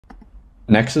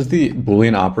Next is the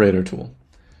Boolean Operator Tool.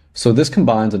 So this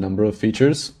combines a number of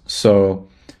features. So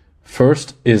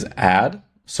first is add.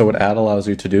 So what add allows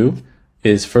you to do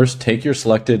is first take your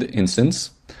selected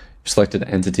instance, selected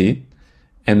entity,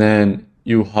 and then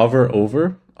you hover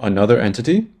over another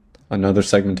entity, another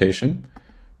segmentation,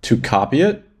 to copy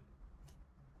it,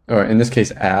 or in this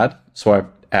case, add. So I've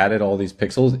added all these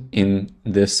pixels in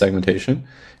this segmentation.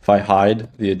 If I hide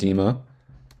the edema,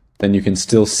 then you can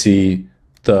still see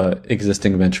the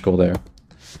existing ventricle there.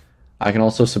 I can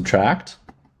also subtract.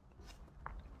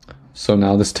 So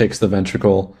now this takes the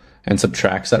ventricle and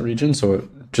subtracts that region. So it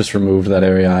just removed that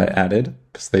area I added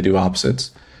because they do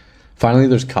opposites. Finally,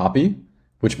 there's copy,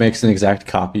 which makes an exact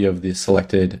copy of the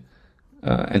selected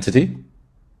entity.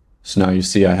 So now you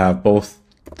see I have both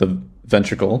the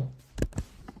ventricle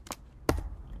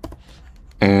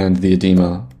and the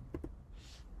edema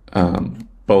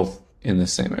both in the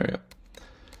same area.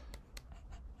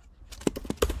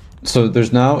 So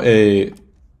there's now a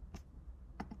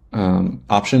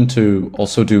option to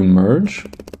also do merge.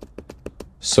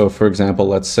 So for example,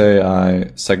 let's say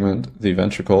I segment the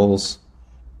ventricles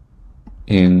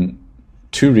in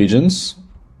two regions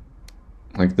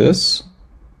like this.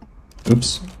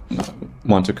 Oops,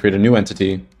 want to create a new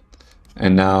entity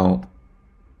and now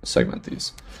segment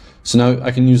these. So now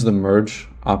I can use the merge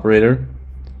operator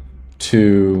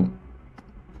to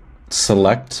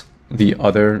select the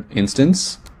other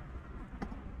instance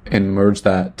and merge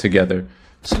that together.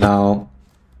 So now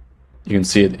you can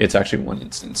see it's actually one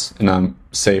instance, and I'm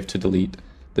safe to delete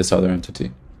this other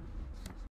entity.